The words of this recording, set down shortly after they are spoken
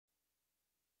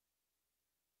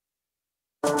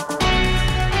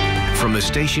From the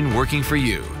station working for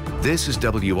you, this is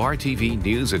WRTV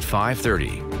News at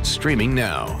 5:30. Streaming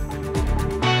now.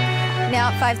 Now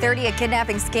at 5:30, a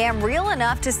kidnapping scam real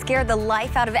enough to scare the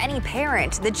life out of any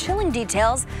parent. The chilling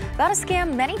details about a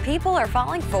scam many people are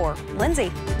falling for.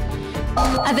 Lindsay.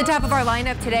 At the top of our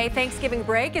lineup today, Thanksgiving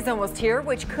break is almost here,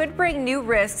 which could bring new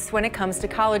risks when it comes to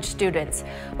college students.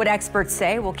 What experts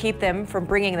say will keep them from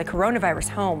bringing the coronavirus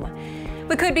home.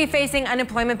 We could be facing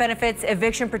unemployment benefits,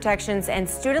 eviction protections, and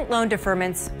student loan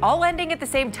deferments all ending at the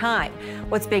same time.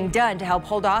 What's being done to help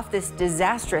hold off this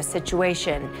disastrous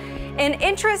situation? An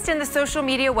interest in the social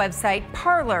media website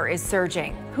Parler is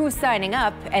surging. Who's signing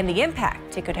up and the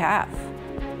impact it could have?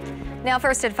 Now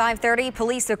first at 5:30,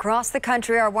 police across the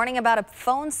country are warning about a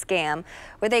phone scam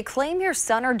where they claim your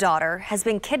son or daughter has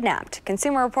been kidnapped.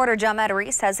 Consumer reporter John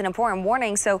Matarese has an important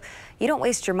warning so you don't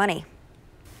waste your money.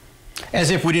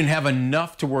 As if we didn't have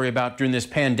enough to worry about during this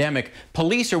pandemic,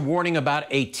 police are warning about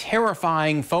a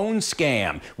terrifying phone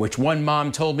scam, which one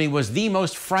mom told me was the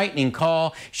most frightening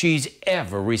call she's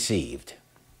ever received.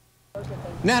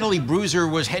 Natalie Bruiser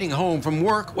was heading home from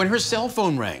work when her cell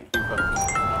phone rang.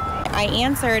 I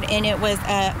answered and it was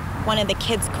one of the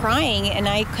kids crying, and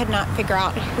I could not figure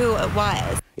out who it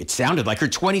was. It sounded like her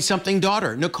 20-something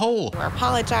daughter, Nicole. They were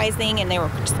apologizing and they were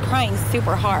just crying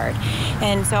super hard.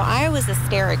 And so I was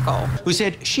hysterical. Who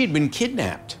said she'd been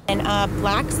kidnapped. And a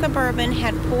black Suburban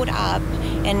had pulled up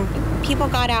and people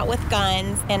got out with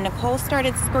guns and Nicole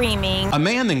started screaming. A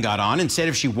man then got on and said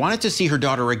if she wanted to see her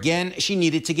daughter again, she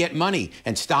needed to get money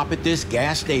and stop at this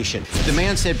gas station. The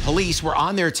man said police were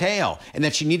on their tail and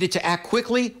that she needed to act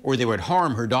quickly or they would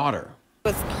harm her daughter. I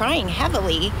was crying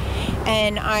heavily,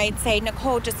 and I'd say,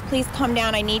 Nicole, just please calm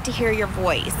down. I need to hear your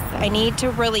voice. I need to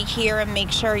really hear and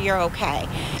make sure you're okay.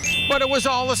 But it was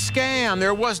all a scam.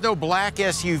 There was no black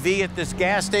SUV at this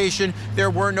gas station.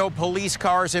 There were no police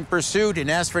cars in pursuit.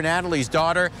 And as for Natalie's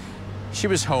daughter, she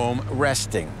was home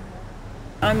resting.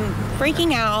 I'm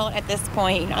freaking out at this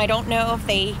point. I don't know if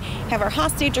they have her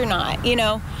hostage or not, you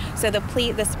know. So the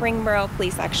Springboro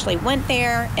police actually went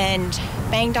there and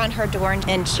banged on her door,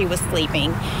 and she was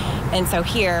sleeping. And so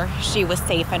here she was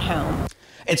safe at home.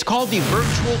 It's called the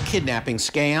virtual kidnapping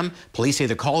scam. Police say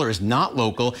the caller is not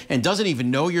local and doesn't even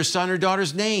know your son or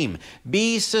daughter's name.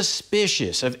 Be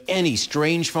suspicious of any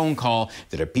strange phone call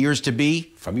that appears to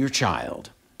be from your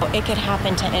child. It could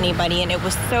happen to anybody, and it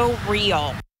was so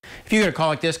real. If you get a call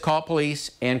like this, call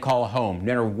police and call home, no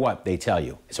matter what they tell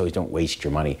you. So don't waste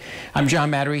your money. I'm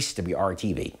John Matarese,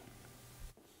 WRTV.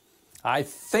 I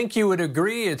think you would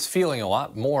agree it's feeling a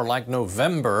lot more like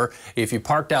November. If you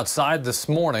parked outside this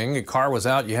morning, your car was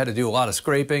out, you had to do a lot of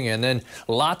scraping, and then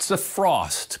lots of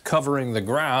frost covering the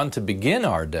ground to begin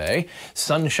our day.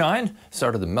 Sunshine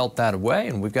started to melt that away,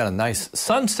 and we've got a nice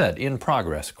sunset in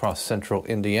progress across central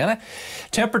Indiana.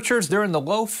 Temperatures, they're in the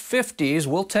low 50s.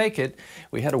 We'll take it.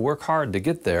 We had to work hard to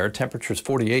get there. Temperatures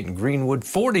 48 in Greenwood,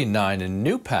 49 in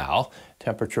New Pal.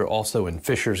 Temperature also in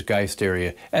Fisher's Geist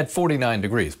area at 49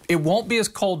 degrees. It won't be as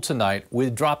cold tonight.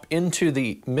 We'll drop into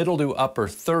the middle to upper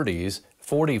 30s,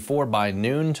 44 by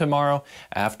noon tomorrow.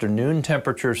 Afternoon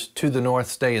temperatures to the north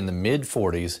stay in the mid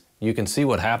 40s. You can see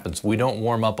what happens. We don't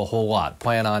warm up a whole lot.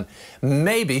 Plan on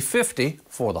maybe 50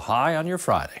 for the high on your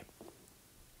Friday.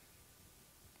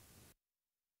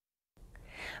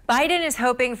 Biden is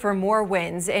hoping for more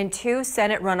wins in 2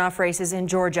 Senate runoff races in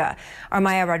Georgia.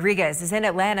 Armaya Rodriguez is in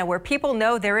Atlanta, where people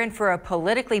know they're in for a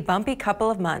politically bumpy couple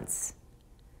of months.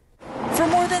 For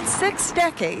more than 6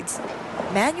 decades,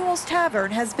 Manuel's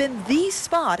Tavern has been the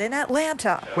spot in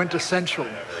Atlanta. Quintessential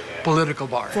political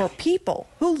bar. For people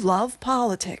who love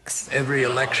politics. Every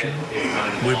election,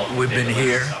 we've been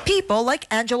here. People like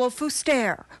Angelo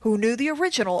Fuster, who knew the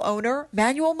original owner,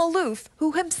 Manuel Malouf,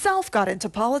 who himself got into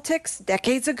politics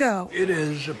decades ago. It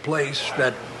is a place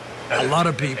that a lot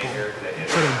of people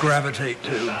sort of gravitate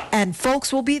to. And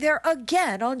folks will be there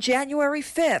again on January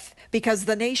 5th because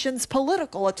the nation's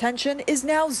political attention is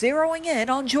now zeroing in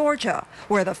on Georgia,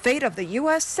 where the fate of the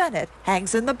U.S. Senate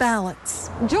hangs in the balance.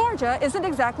 Georgia isn't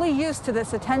exactly used to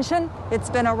this attention. It's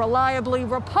been a reliably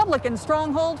Republican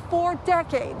stronghold for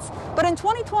decades. But in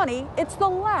 2020, it's the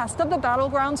last of the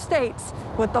battleground states,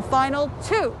 with the final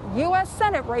 2 U.S.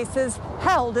 Senate races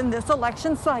held in this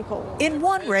election cycle. In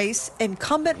one race,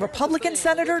 incumbent Republican Republican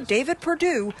Senator David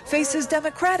Perdue faces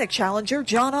Democratic challenger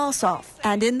John Ossoff.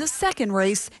 And in the second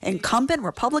race, incumbent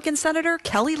Republican Senator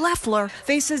Kelly Loeffler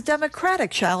faces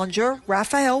Democratic challenger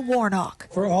Raphael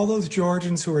Warnock. For all those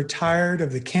Georgians who are tired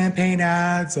of the campaign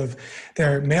ads, of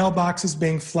their mailboxes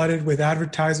being flooded with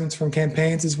advertisements from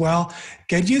campaigns as well,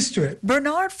 get used to it.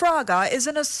 Bernard Fraga is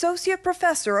an associate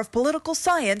professor of political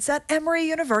science at Emory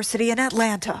University in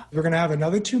Atlanta. We're going to have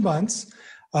another 2 months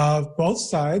of both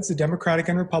sides, the Democratic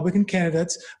and Republican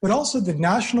candidates, but also the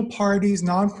national parties,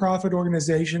 nonprofit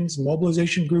organizations,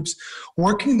 mobilization groups,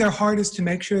 working their hardest to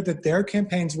make sure that their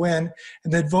campaigns win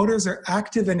and that voters are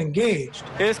active and engaged.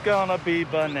 It's gonna be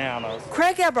bananas.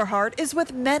 Craig Eberhardt is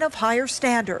with Men of Higher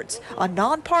Standards, a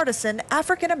nonpartisan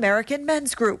African-American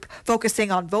men's group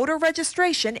focusing on voter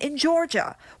registration in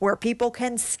Georgia, where people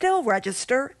can still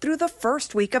register through the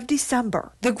first week of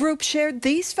December. The group shared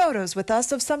these photos with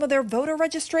us of some of their voter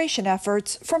registration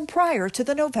efforts from prior to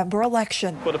the November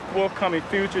election. For the forthcoming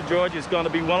future, Georgia is going to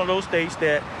be one of those states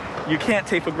that you can't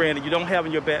take for granted. You don't have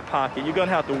in your back pocket. You're going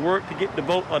to have to work to get the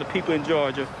vote of the people in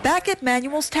Georgia. Back at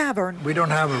Manuel's Tavern, We don't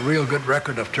have a real good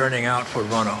record of turning out for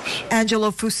runoffs.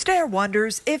 Angelo Fuster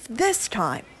wonders if this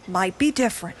time might be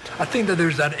different. I think that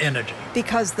there's that energy.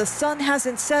 Because the sun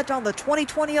hasn't set on the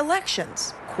 2020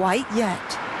 elections quite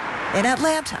yet. In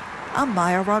Atlanta, I'm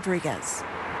Maya Rodriguez.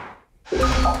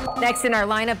 Next in our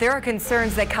lineup, there are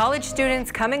concerns that college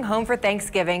students coming home for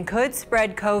Thanksgiving could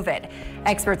spread COVID.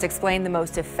 Experts explain the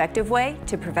most effective way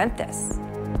to prevent this.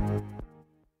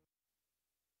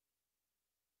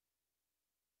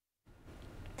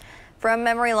 From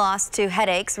memory loss to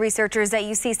headaches, researchers at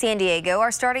UC San Diego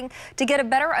are starting to get a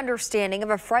better understanding of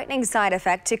a frightening side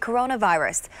effect to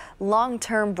coronavirus,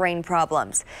 long-term brain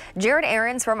problems. Jared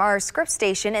Aarons from our Scripps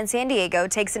station in San Diego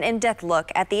takes an in-depth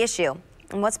look at the issue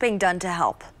and what's being done to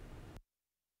help.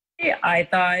 I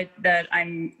thought that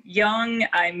I'm young,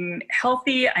 I'm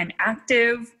healthy, I'm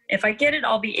active. If I get it,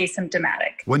 I'll be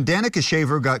asymptomatic. When Danica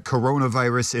Shaver got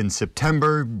coronavirus in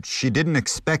September, she didn't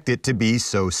expect it to be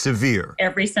so severe.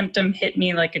 Every symptom hit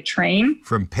me like a train.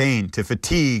 From pain to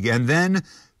fatigue and then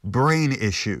brain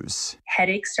issues.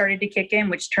 Headaches started to kick in,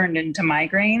 which turned into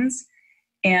migraines.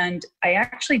 And I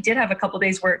actually did have a couple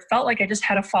days where it felt like I just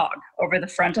had a fog over the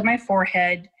front of my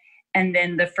forehead. And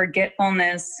then the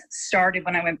forgetfulness started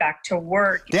when I went back to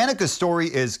work. Danica's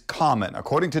story is common.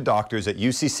 According to doctors at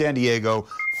UC San Diego,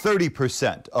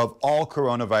 30% of all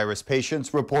coronavirus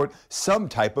patients report some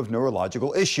type of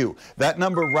neurological issue. That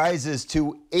number rises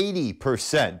to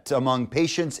 80% among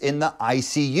patients in the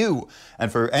ICU.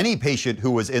 And for any patient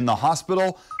who was in the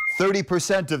hospital,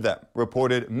 30% of them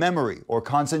reported memory or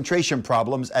concentration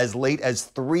problems as late as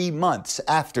 3 months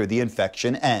after the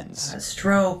infection ends.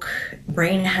 Stroke,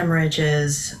 brain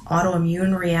hemorrhages,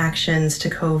 autoimmune reactions to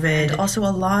COVID, also a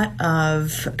lot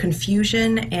of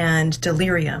confusion and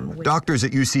delirium. Doctors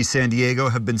at UC San Diego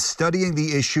have been studying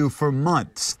the issue for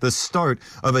months, the start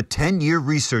of a 10-year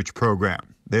research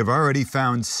program. They've already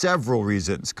found several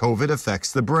reasons COVID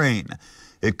affects the brain.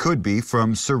 It could be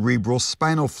from cerebral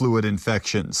spinal fluid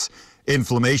infections.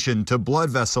 Inflammation to blood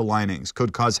vessel linings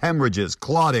could cause hemorrhages,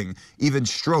 clotting, even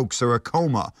strokes or a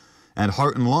coma. And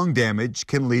heart and lung damage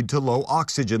can lead to low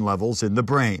oxygen levels in the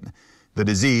brain. The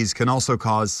disease can also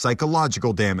cause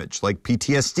psychological damage like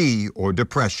PTSD or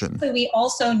depression. We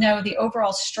also know the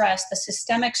overall stress, the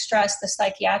systemic stress, the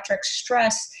psychiatric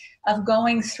stress of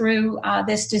going through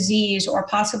this disease, or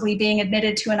possibly being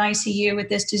admitted to an ICU with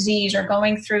this disease, or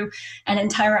going through an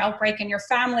entire outbreak in your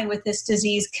family with this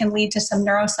disease, can lead to some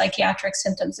neuropsychiatric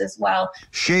symptoms as well.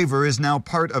 Shaver is now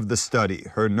part of the study.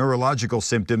 Her neurological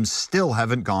symptoms still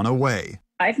haven't gone away.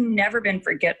 I've never been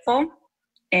forgetful,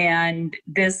 and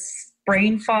this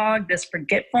brain fog, this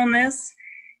forgetfulness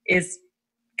is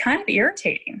kind of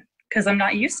irritating because I'm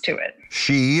not used to it.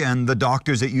 She and the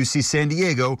doctors at UC San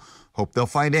Diego hope they'll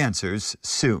find answers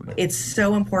soon. It's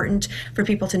so important for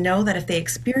people to know that if they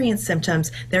experience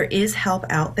symptoms, there is help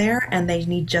out there and they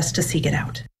need just to seek it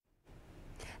out.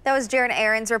 That was Jared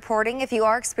Aarons reporting. If you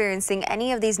are experiencing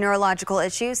any of these neurological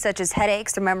issues, such as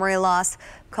headaches or memory loss,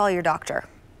 call your doctor.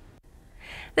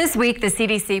 This week, the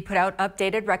CDC put out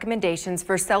updated recommendations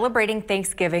for celebrating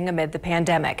Thanksgiving amid the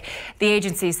pandemic. The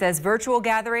agency says virtual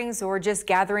gatherings or just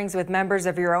gatherings with members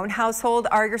of your own household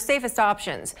are your safest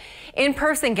options.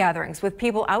 In-person gatherings with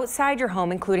people outside your home,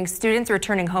 including students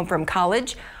returning home from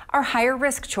college, are higher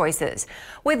risk choices.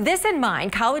 With this in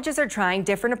mind, colleges are trying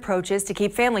different approaches to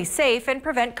keep families safe and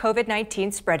prevent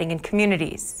COVID-19 spreading in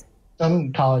communities.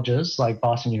 Some colleges, like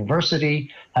Boston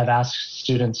University, have asked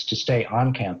students to stay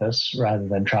on campus rather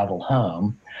than travel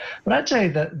home. But I'd say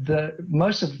that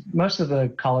most of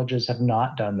the colleges have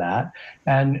not done that.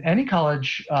 And any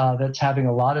college that's having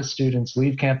a lot of students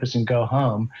leave campus and go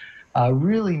home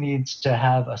really needs to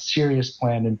have a serious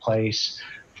plan in place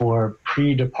for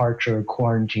pre-departure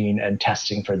quarantine and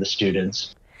testing for the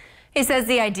students. He says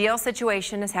the ideal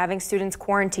situation is having students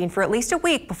quarantine for at least a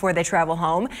week before they travel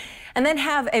home and then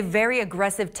have a very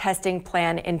aggressive testing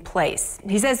plan in place.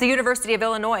 He says the University of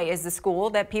Illinois is the school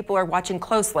that people are watching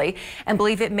closely and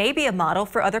believe it may be a model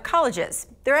for other colleges.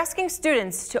 They're asking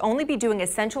students to only be doing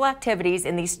essential activities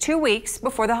in these 2 weeks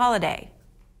before the holiday.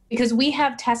 Because we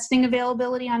have testing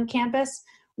availability on campus,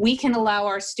 we can allow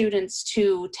our students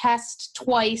to test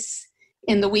twice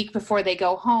in the week before they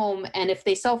go home. And if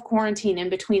they self-quarantine in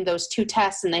between those 2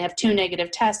 tests and they have 2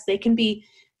 negative tests, they can be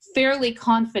fairly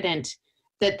confident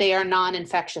that they are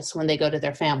non-infectious when they go to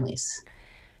their families.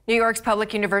 New York's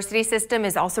public university system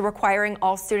is also requiring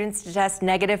all students to test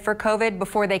negative for COVID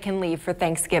before they can leave for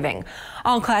Thanksgiving.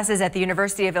 All classes at the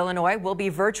University of Illinois will be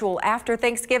virtual after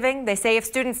Thanksgiving. They say if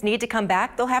students need to come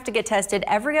back, they'll have to get tested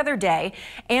every other day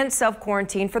and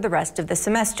self-quarantine for the rest of the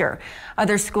semester.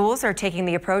 Other schools are taking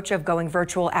the approach of going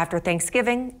virtual after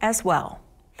Thanksgiving as well.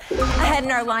 Ahead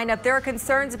in our lineup, there are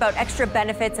concerns about extra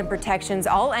benefits and protections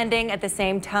all ending at the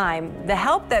same time. The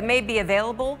help that may be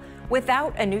available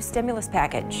without a new stimulus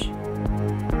package.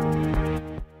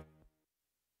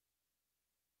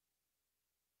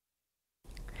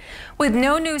 With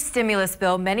no new stimulus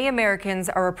bill, many Americans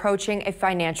are approaching a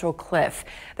financial cliff.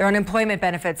 Their unemployment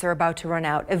benefits are about to run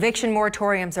out, eviction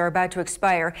moratoriums are about to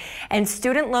expire, and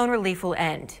student loan relief will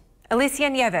end. Alicia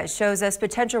Nieves shows us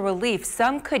potential relief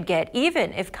some could get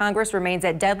even if Congress remains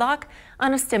at deadlock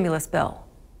on a stimulus bill.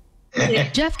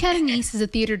 Jeff Catanese is a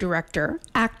theater director,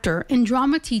 actor, and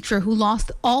drama teacher who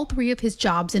lost all 3 of his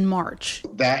jobs in March.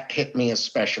 That hit me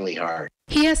especially hard.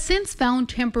 He has since found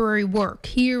temporary work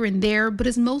here and there, but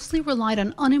has mostly relied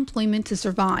on unemployment to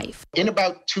survive. In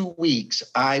about 2 weeks,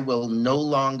 I will no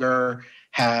longer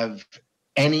have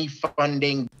any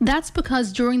funding. That's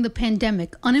because during the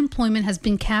pandemic, unemployment has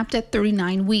been capped at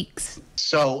 39 weeks.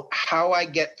 So how I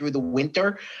get through the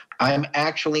winter, I'm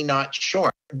actually not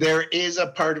sure. There is a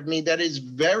part of me that is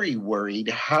very worried.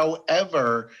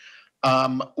 However,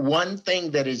 one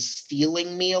thing that is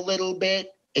stealing me a little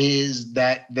bit is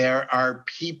that there are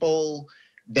people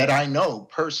that I know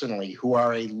personally who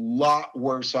are a lot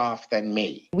worse off than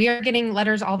me. We are getting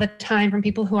letters all the time from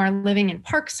people who are living in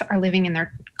parks, are living in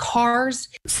their cars.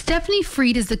 Stephanie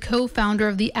Freed is the co-founder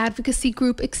of the advocacy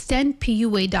group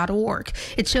extendpua.org.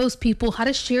 It shows people how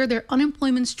to share their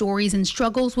unemployment stories and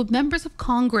struggles with members of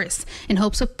Congress in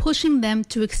hopes of pushing them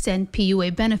to extend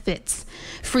PUA benefits.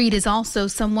 Freed is also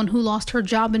someone who lost her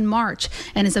job in March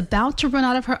and is about to run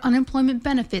out of her unemployment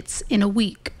benefits in a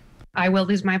week. I will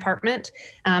lose my apartment,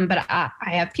 but I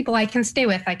have people I can stay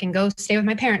with. I can go stay with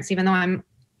my parents, even though I'm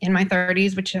in my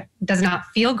 30s, which does not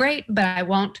feel great, but I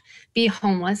won't be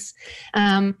homeless.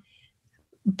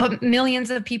 But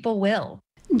millions of people will.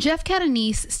 Jeff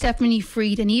Catanese, Stephanie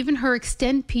Freed, and even her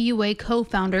Extend PUA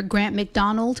co-founder Grant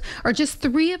McDonald are just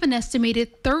 3 of an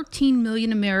estimated 13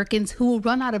 million Americans who will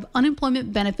run out of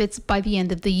unemployment benefits by the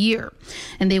end of the year.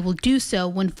 And they will do so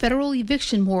when federal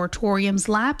eviction moratoriums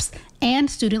lapse and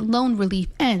student loan relief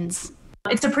ends.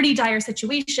 It's a pretty dire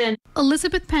situation.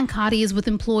 Elizabeth Pancotti is with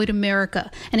Employed America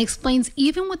and explains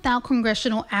even without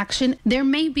congressional action, there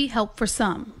may be help for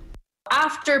some.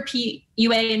 After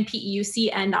PUA and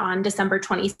PEUC end on December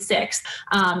 26th,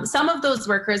 some of those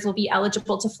workers will be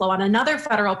eligible to flow on another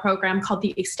federal program called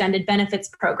the Extended Benefits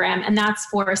Program, and that's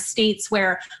for states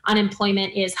where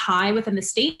unemployment is high within the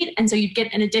state, and so you'd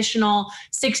get an additional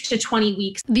 6 to 20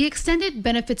 weeks. The Extended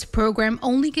Benefits Program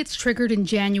only gets triggered in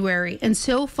January, and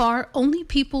so far, only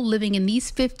people living in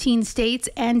these 15 states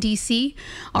and D.C.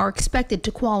 are expected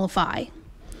to qualify.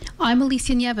 I'm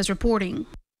Alicia Nieves reporting.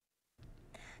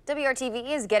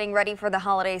 WRTV is getting ready for the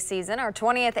holiday season. Our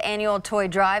 20th annual toy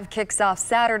drive kicks off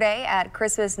Saturday at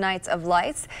Christmas Nights of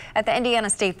Lights at the Indiana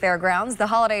State Fairgrounds. The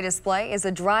holiday display is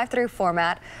a drive-through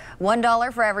format.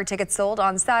 $1 for every ticket sold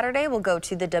on Saturday will go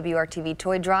to the WRTV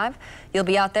toy drive. You'll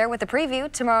be out there with a preview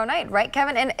tomorrow night, right,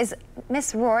 Kevin? And is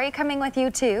Miss Rory coming with you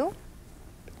too?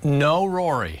 No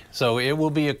Rory, so it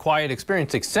will be a quiet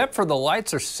experience, except for the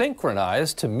lights are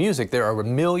synchronized to music. There are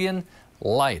 1 million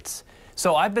lights.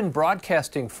 So I've been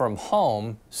broadcasting from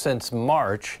home since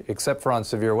March, except for on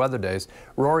severe weather days.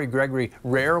 Rory Gregory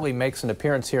rarely makes an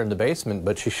appearance here in the basement,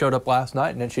 but she showed up last night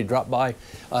and then she dropped by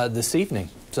this evening.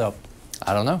 So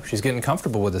I don't know. She's getting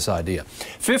comfortable with this idea.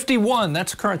 51,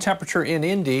 that's the current temperature in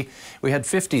Indy. We had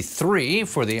 53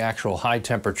 for the actual high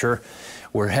temperature.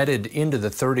 We're headed into the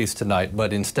 30s tonight,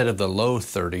 but instead of the low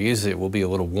 30s, it will be a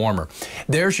little warmer.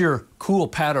 There's your cool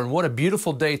pattern. What a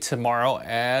beautiful day tomorrow.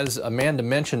 As Amanda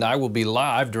mentioned, I will be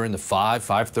live during the 5,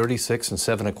 5:30, 6, and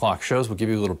 7 o'clock shows. We'll give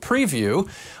you a little preview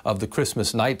of the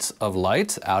Christmas Nights of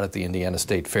Lights out at the Indiana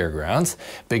State Fairgrounds.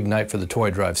 Big night for the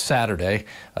toy drive Saturday.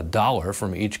 $1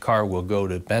 from each car will go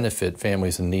to benefit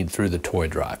families in need through the toy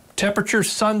drive. Temperature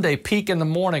Sunday, peak in the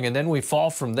morning, and then we fall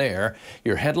from there.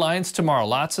 Your headlines tomorrow,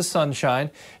 lots of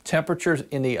sunshine. Temperatures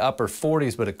in the upper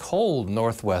 40s, but a cold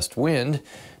northwest wind.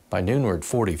 By noon, we're at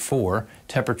 44.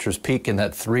 Temperatures peak in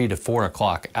that 3 to 4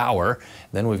 o'clock hour.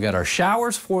 Then we've got our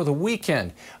showers for the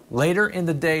weekend. Later in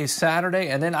the day, Saturday,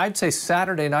 and then I'd say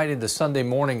Saturday night into Sunday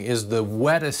morning is the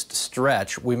wettest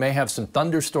stretch. We may have some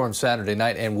thunderstorms Saturday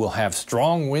night, and we'll have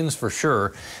strong winds for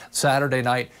sure Saturday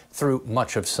night through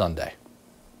much of Sunday.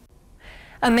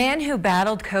 A man who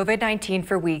battled COVID-19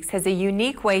 for weeks has a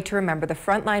unique way to remember the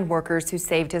frontline workers who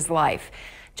saved his life.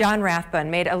 John Rathbun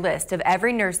made a list of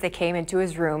every nurse that came into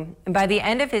his room, and by the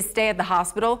end of his stay at the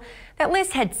hospital, that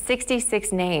list had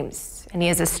 66 names, and he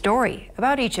has a story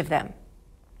about each of them.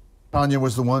 Tanya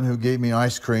was the one who gave me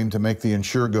ice cream to make the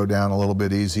insure go down a little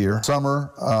bit easier.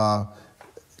 Summer,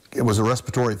 it was a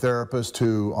respiratory therapist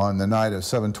who, on the night of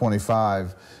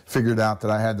 7/25, figured out that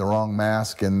I had the wrong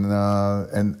mask,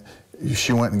 and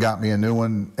she went and got me a new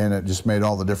one, and it just made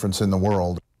all the difference in the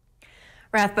world.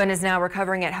 Rathbun is now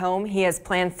recovering at home. He has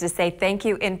plans to say thank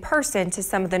you in person to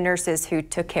some of the nurses who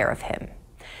took care of him.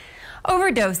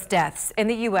 Overdose deaths in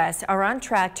the U.S. are on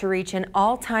track to reach an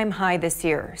all-time high this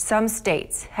year. Some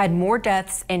states had more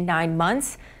deaths in 9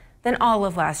 months than all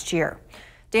of last year.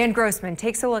 Dan Grossman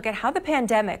takes a look at how the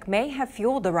pandemic may have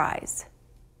fueled the rise.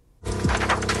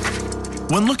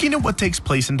 When looking at what takes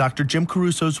place in Dr. Jim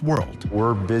Caruso's world,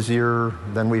 we're busier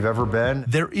than we've ever been.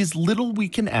 There is little we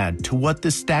can add to what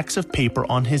the stacks of paper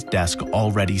on his desk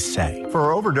already say. For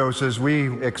our overdoses,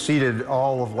 we exceeded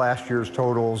all of last year's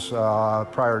totals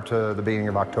prior to the beginning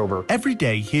of October. Every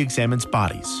day he examines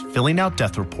bodies, filling out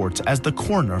death reports as the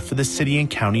coroner for the city and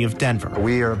county of Denver.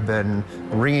 We have been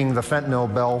ringing the fentanyl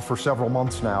bell for several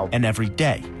months now. And every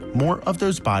day, more of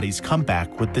those bodies come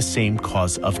back with the same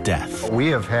cause of death. We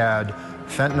have had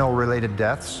fentanyl-related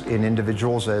deaths in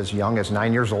individuals as young as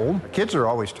 9 years old. Kids are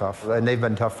always tough, and they've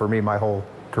been tough for me my whole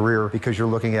career because you're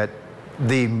looking at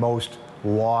the most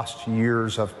lost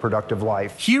years of productive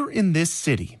life. Here in this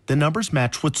city, the numbers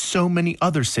match what so many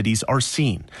other cities are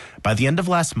seeing. By the end of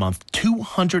last month,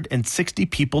 260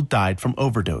 people died from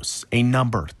overdose, a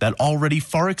number that already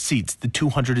far exceeds the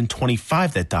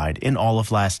 225 that died in all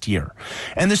of last year.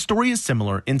 And the story is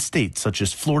similar in states such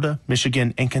as Florida,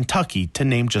 Michigan, and Kentucky, to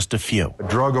name just a few.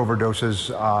 Drug overdoses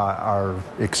are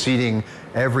exceeding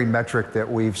every metric that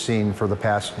we've seen for the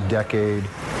past decade.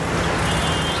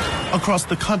 Across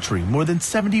the country, more than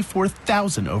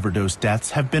 74,000 overdose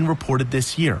deaths have been reported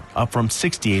this year, up from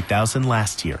 68,000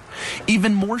 last year.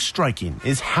 Even more striking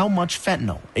is how much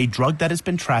fentanyl, a drug that has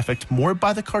been trafficked more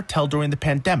by the cartel during the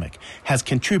pandemic, has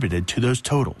contributed to those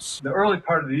totals. The early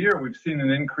part of the year, we've seen an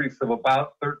increase of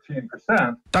about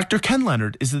 13%. Dr. Ken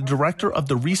Leonard is the director of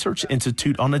the Research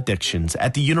Institute on Addictions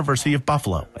at the University of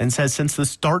Buffalo and says since the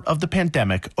start of the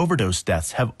pandemic, overdose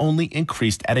deaths have only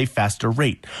increased at a faster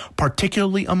rate,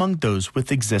 particularly among those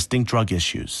with existing drug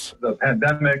issues. The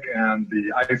pandemic and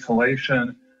the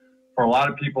isolation, for a lot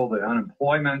of people, the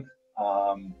unemployment,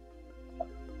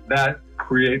 that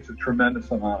creates a tremendous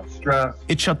amount of stress.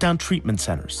 It shut down treatment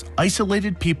centers,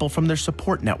 isolated people from their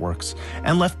support networks,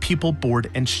 and left people bored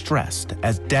and stressed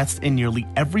as deaths in nearly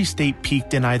every state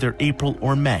peaked in either April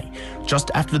or May,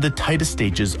 just after the tightest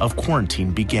stages of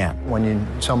quarantine began. When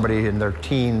somebody in their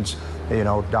teens,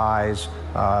 dies,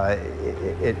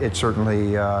 it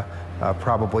certainly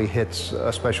probably hits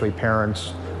especially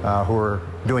parents who are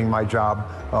doing my job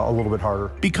a little bit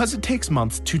harder. Because it takes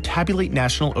months to tabulate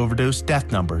national overdose death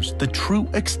numbers, the true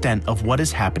extent of what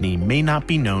is happening may not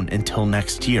be known until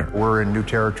next year. We're in new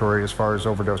territory as far as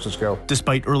overdoses go.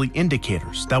 Despite early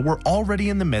indicators that we're already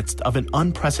in the midst of an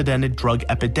unprecedented drug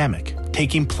epidemic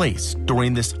taking place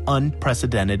during this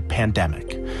unprecedented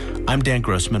pandemic. I'm Dan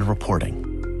Grossman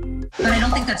reporting. But I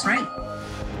don't think that's right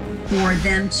for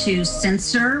them to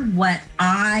censor what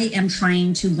I am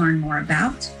trying to learn more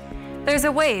about. There's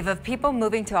a wave of people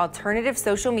moving to alternative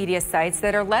social media sites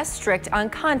that are less strict on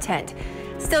content.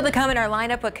 Still to come in our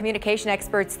lineup, what communication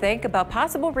experts think about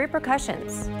possible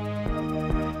repercussions.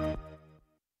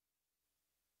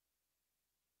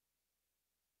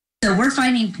 So we're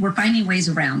finding ways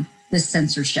around this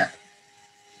censorship.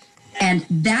 And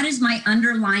that is my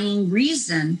underlying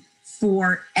reason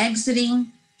for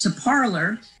exiting to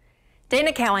Parler.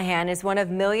 Dana Callahan is one of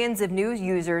millions of new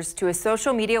users to a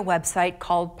social media website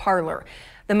called Parler.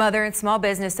 The mother and small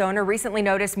business owner recently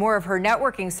noticed more of her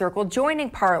networking circle joining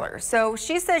Parler. So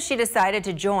she says she decided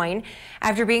to join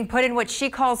after being put in what she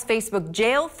calls Facebook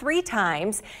jail 3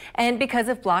 times and because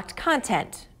of blocked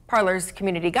content. Parler's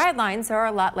community guidelines are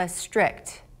a lot less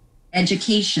strict.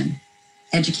 Education.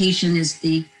 Education is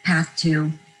the path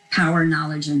to power,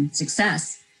 knowledge, and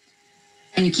success.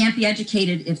 And you can't be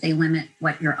educated if they limit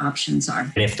what your options are.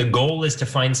 And if the goal is to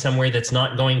find somewhere that's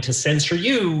not going to censor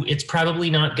you, it's probably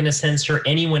not going to censor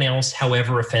anyone else,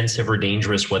 however offensive or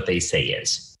dangerous what they say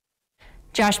is.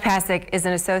 Josh Pasek is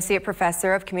an associate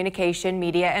professor of communication,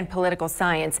 media, and political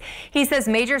science. He says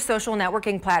major social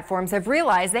networking platforms have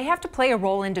realized they have to play a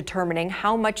role in determining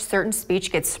how much certain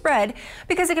speech gets spread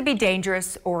because it could be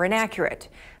dangerous or inaccurate.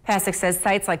 Pasek says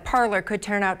sites like Parler could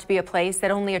turn out to be a place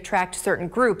that only attract certain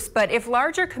groups, but if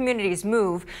larger communities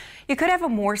move, you could have a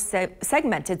more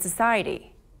segmented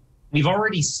society. We've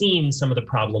already seen some of the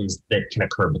problems that can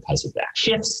occur because of that.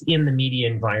 Shifts in the media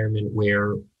environment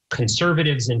where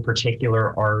conservatives in particular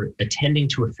are attending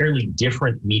to a fairly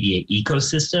different media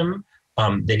ecosystem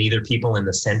than either people in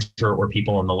the center or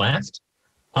people on the left,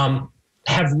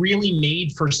 have really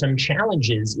made for some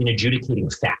challenges in adjudicating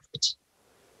fact.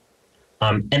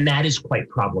 And that is quite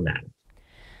problematic.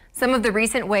 Some of the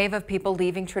recent wave of people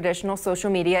leaving traditional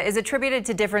social media is attributed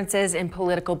to differences in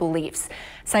political beliefs.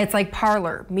 Sites like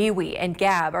Parler, MeWe, and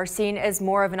Gab are seen as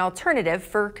more of an alternative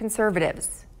for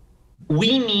conservatives.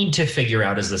 We need to figure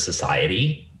out as a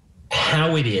society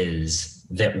how it is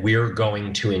that we're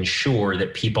going to ensure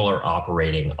that people are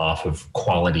operating off of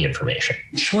quality information.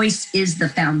 Choice is the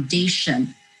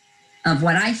foundation of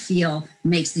what I feel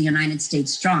makes the United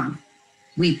States strong.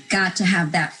 We've got to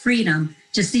have that freedom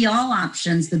to see all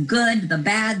options, the good, the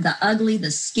bad, the ugly,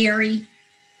 the scary,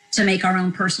 to make our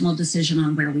own personal decision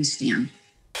on where we stand.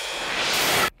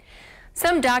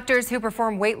 Some doctors who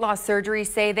perform weight loss surgery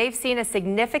say they've seen a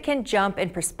significant jump in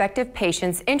prospective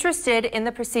patients interested in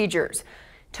the procedures.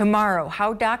 Tomorrow,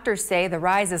 how doctors say the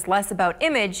rise is less about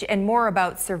image and more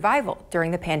about survival during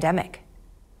the pandemic.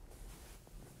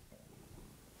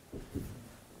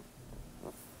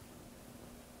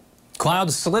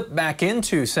 Clouds slip back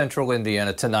into central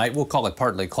Indiana tonight. We'll call it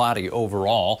partly cloudy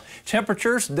overall.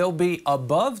 Temperatures, they'll be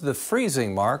above the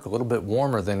freezing mark, a little bit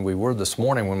warmer than we were this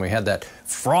morning when we had that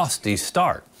frosty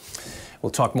start.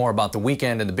 We'll talk more about the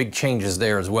weekend and the big changes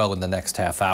there as well in the next half hour.